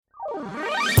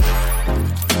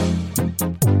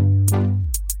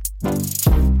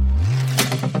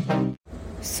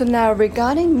So now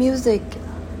regarding music,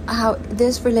 how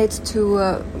this relates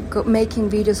to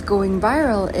making videos going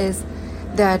viral is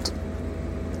that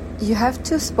you have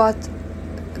to spot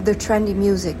the trendy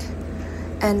music.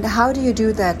 And how do you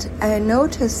do that? I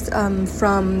noticed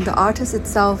from the artist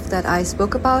itself that I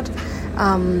spoke about,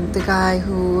 the guy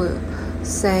who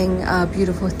sang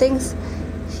Beautiful Things,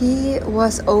 he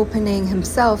was opening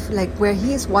himself, like where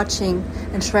he is watching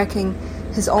and tracking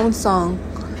his own song,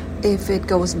 if it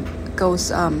goes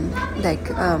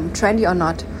trendy or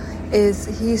not,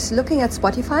 is he's looking at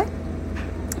Spotify,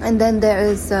 and then there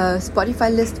is a Spotify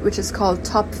list which is called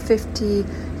Top 50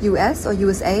 US or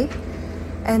USA,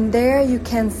 and there you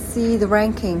can see the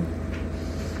ranking.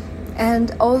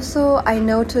 And also I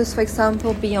noticed, for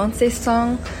example, Beyonce's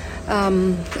song,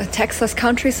 a Texas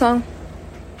country song,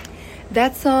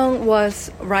 that song was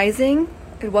rising.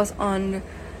 It was on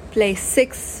place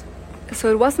 6, so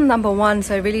it wasn't number 1,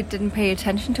 so I really didn't pay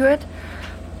attention to it.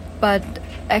 But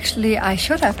actually I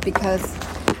should have, because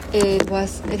it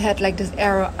had like this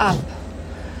arrow up.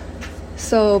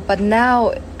 So, but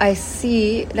now I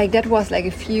see, like that was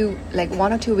like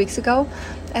 1 or 2 weeks ago,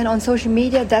 and on social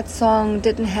media that song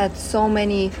didn't have so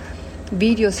many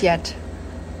videos yet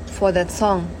for that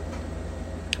song.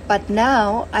 But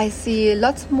now I see a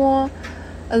lot more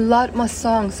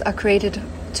songs are created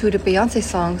to the Beyonce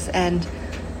songs, and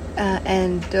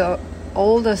the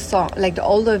older song, like the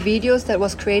older videos that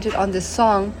was created on this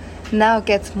song now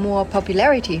gets more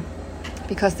popularity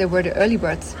because they were the early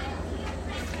birds.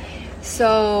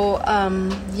 So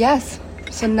yes,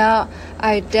 so now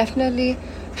I definitely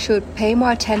should pay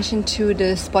more attention to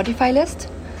the Spotify list,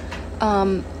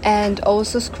 and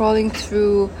also scrolling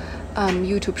through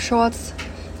YouTube Shorts,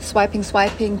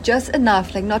 swiping just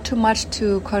enough, like not too much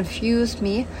to confuse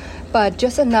me, but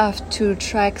just enough to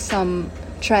track some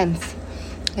trends,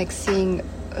 like seeing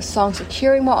songs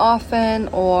occurring more often,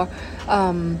 or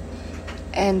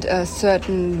and a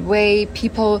certain way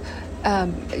people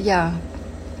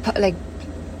like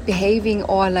behaving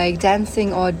or like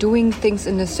dancing or doing things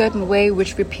in a certain way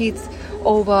which repeats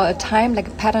over a time, like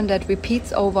a pattern that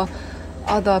repeats over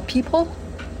other people.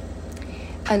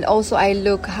 And also I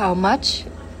look how much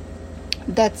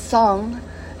that song,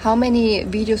 how many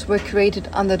videos were created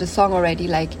under the song already.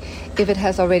 Like if it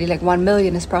has already like 1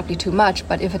 million, is probably too much,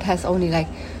 but if it has only like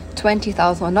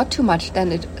 20,000 or not too much,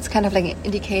 then it's kind of like an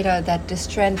indicator that this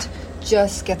trend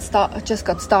just got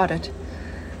started.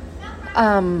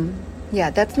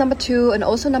 That's number 2. And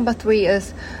also number 3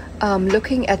 is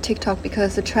looking at TikTok,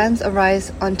 because the trends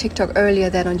arise on TikTok earlier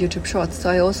than on YouTube Shorts. So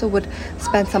I also would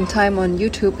spend some time on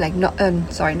YouTube, not on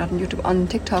YouTube, on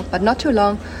TikTok, but not too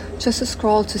long, just to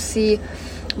scroll to see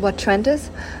what trend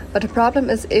is. But the problem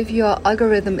is, if your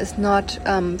algorithm is not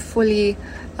fully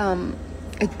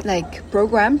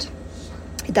programmed,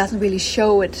 it doesn't really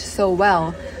show it so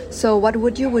well. So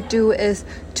what you would do is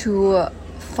to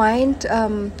find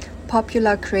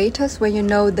popular creators where you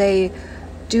know they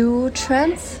do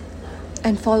trends,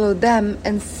 and follow them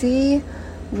and see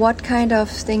what kind of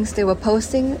things they were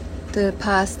posting the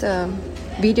past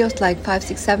videos, like 5,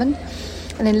 6, 7,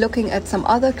 and then looking at some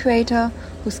other creator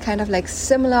who's kind of like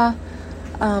similar,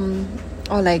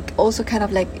 or like also kind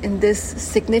of like in this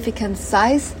significant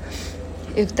size.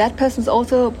 If that person's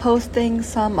also posting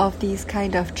some of these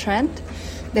kind of trend,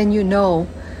 then you know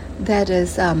that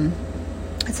is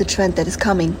it's a trend that is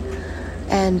coming,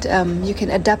 and you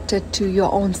can adapt it to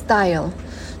your own style.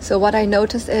 So what I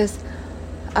noticed is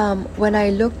when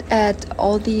I looked at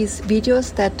all these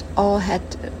videos that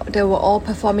they were all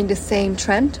performing the same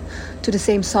trend to the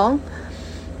same song,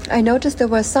 I noticed there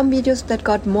were some videos that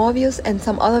got more views and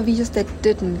some other videos that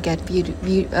didn't get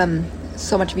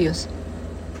so much views.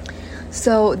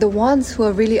 So the ones who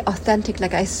are really authentic,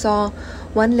 like I saw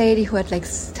one lady who had like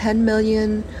 10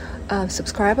 million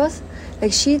subscribers,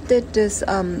 like she did this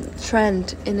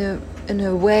trend in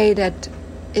a way that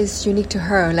is unique to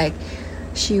her. Like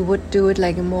she would do it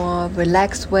like a more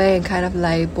relaxed way and kind of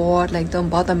like bored, like don't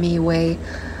bother me way,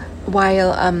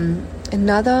 while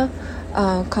another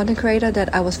content creator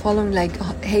that I was following, like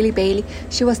Hailey Bailey,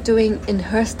 she was doing in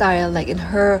her style, like in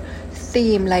her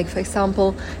theme. Like for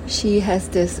example, she has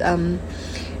this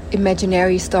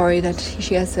imaginary story that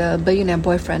she has a billionaire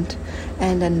boyfriend,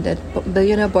 and then that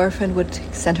billionaire boyfriend would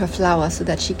send her flowers so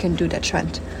that she can do that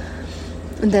trend.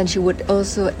 And then she would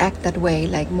also act that way,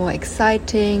 like more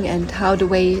exciting, and the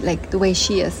way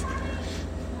she is.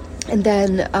 And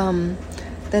then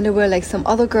there were like some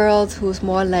other girls who's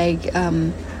more like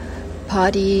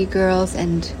party girls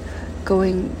and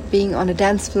being on a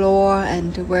dance floor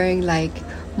and wearing like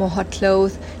more hot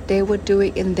clothes. They would do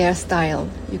it in their style.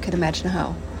 You can imagine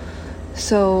how.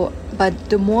 So, but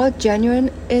the more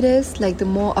genuine it is, like the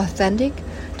more authentic,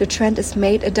 the trend is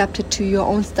made, adapted to your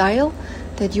own style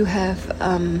that you have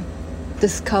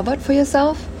discovered for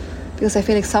yourself. Because I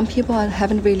feel like some people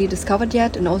haven't really discovered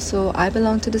yet, and also I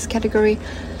belong to this category.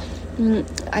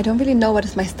 I don't really know what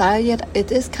is my style yet.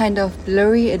 It is kind of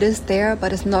blurry, it is there,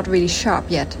 but it's not really sharp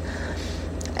yet.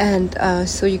 And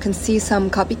so you can see some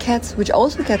copycats, which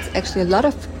also gets actually a lot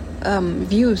of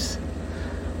views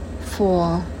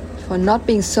for not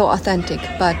being so authentic,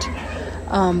 but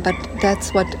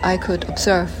that's what I could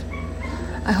observe.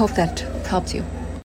 I hope that helps you.